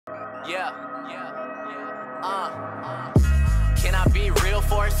Can I be real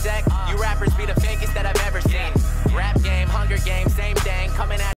for a sec? You rappers be the fakest that I've ever seen. Rap game, Hunger Games, same thing,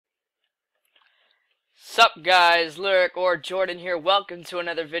 coming at. Sup guys, Lyric or Jordan here. Welcome to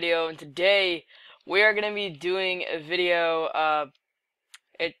another video, and today we are gonna be doing a video.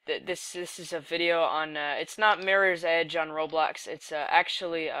 This is a video on. It's not Mirror's Edge on Roblox. It's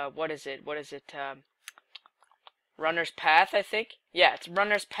actually what is it? Runner's Path, I think. Yeah, it's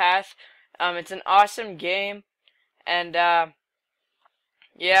Runner's Path. It's an awesome game, and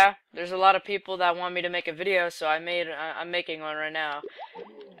yeah, there's a lot of people that want me to make a video, so I'm making one right now.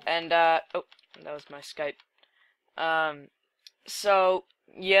 And oh, that was my Skype. So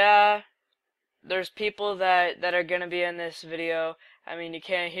yeah, there's people that are gonna be in this video. I mean, you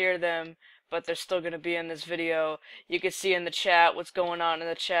can't hear them, but they're still gonna be in this video. You can see in the chat what's going on in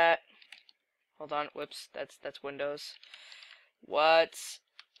the chat. Hold on, whoops, that's Windows. What's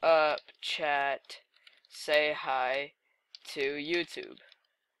up, chat? Say hi to YouTube.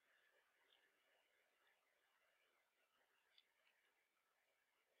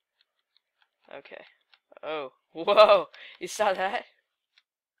 Okay. Oh, whoa! You saw that?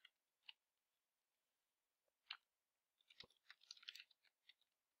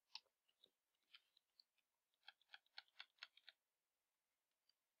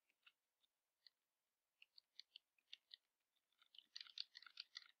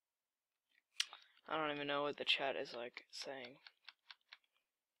 I don't even know what the chat is like saying.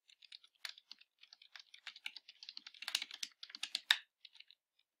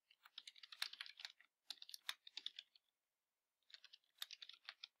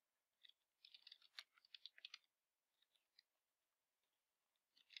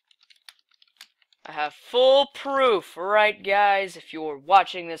 I have full proof, right guys? If you're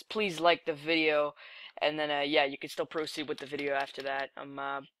watching this, please like the video, and then yeah, you can still proceed with the video after that.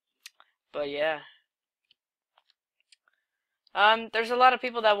 But yeah. There's a lot of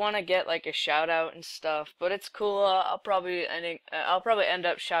people that want to get like a shout out and stuff, but it's cool. I'll probably end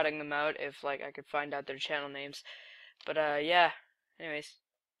up shouting them out if like I could find out their channel names. But yeah. Anyways.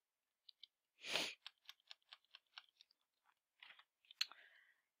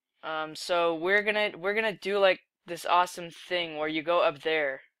 So we're gonna do like this awesome thing where you go up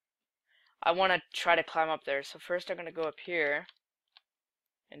there. I want to try to climb up there. So first I'm gonna go up here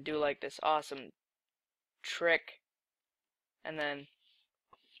and do like this awesome trick, and then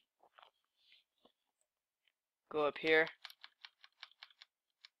go up here.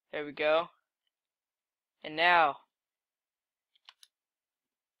 There we go. And now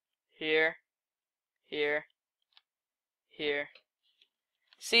here, here, here.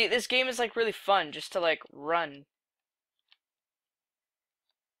 See, this game is like really fun just to like run.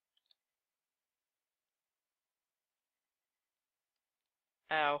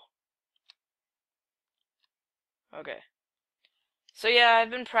 Ow. Okay. So yeah, I've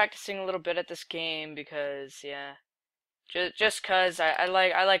been practicing a little bit at this game because yeah, just cause I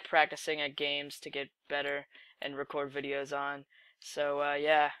like practicing at games to get better and record videos on. So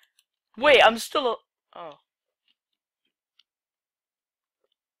yeah. Wait, I'm still oh.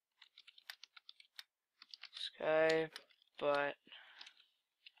 Skype, but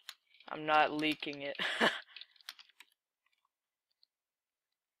I'm not leaking it.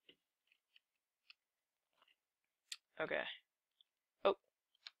 Okay. Oh.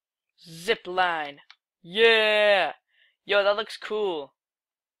 Zip line. Yeah! Yo, that looks cool.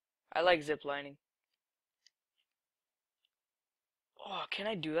 I like zip lining. Oh, can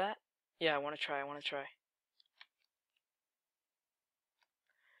I do that? Yeah, I wanna try.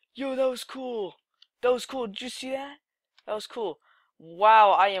 Yo, that was cool. That was cool. Did you see that? That was cool.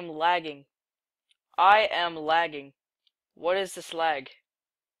 Wow, I am lagging. I am lagging. What is this lag?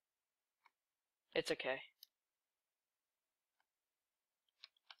 It's okay.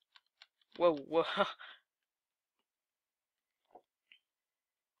 Whoa, whoa.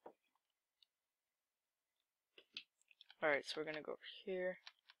 Alright, so we're gonna go over here.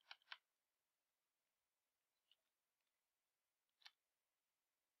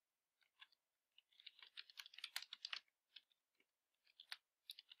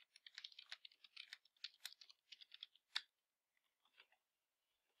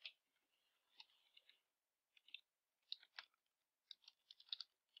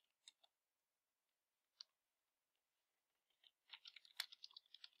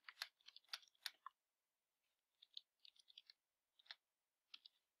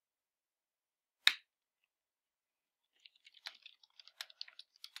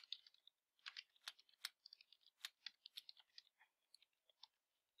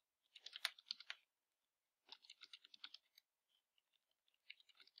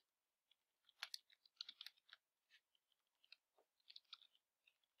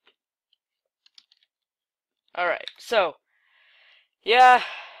 Alright, so, yeah,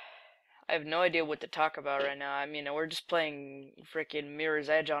 I have no idea what to talk about right now. I mean, we're just playing freaking Mirror's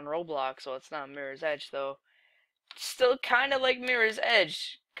Edge on Roblox, so it's not Mirror's Edge, though. It's still kind of like Mirror's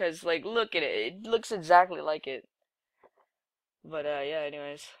Edge, because, like, look at it. It looks exactly like it. But, yeah,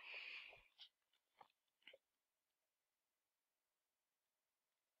 anyways.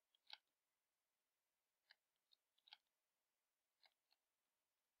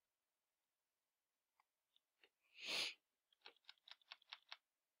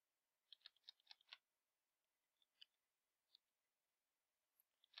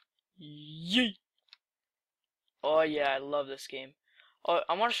 Yeet! Oh, yeah, I love this game. Oh,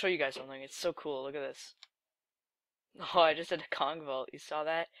 I want to show you guys something. It's so cool. Look at this. Oh, I just did a Kong vault. You saw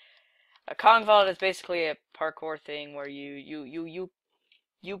that? A Kong vault is basically a parkour thing where you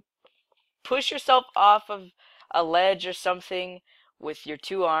push yourself off of a ledge or something with your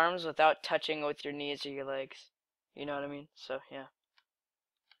two arms without touching with your knees or your legs. You know what I mean? So, yeah.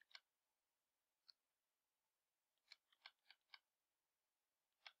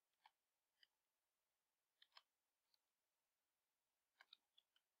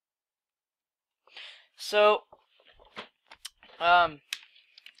 So, the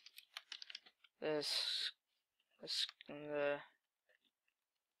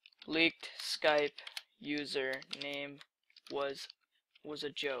leaked Skype user name was a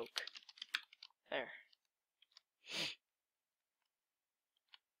joke. There.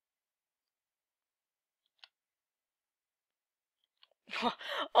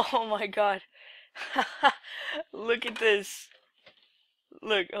 Oh my god. Look at this.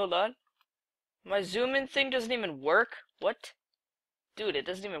 Look, hold on. My zoom in thing doesn't even work? What? Dude, it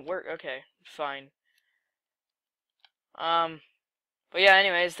doesn't even work. Okay, fine. But yeah,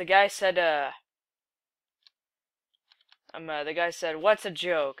 anyways, the guy said, the guy said, "What's a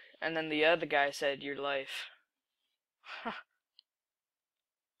joke?" And then the other guy said, "Your life."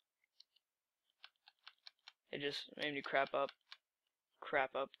 It just made me crack up.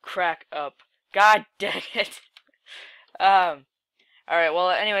 God dang it. Alright, well,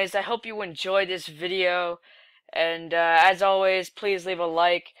 anyways, I hope you enjoyed this video. And, as always, please leave a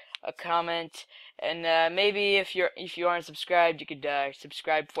like, a comment, and, maybe if you aren't subscribed, you could,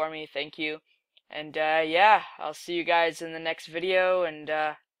 subscribe for me. Thank you. And, yeah, I'll see you guys in the next video, and,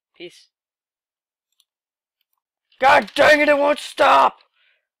 peace. God dang it, it won't stop!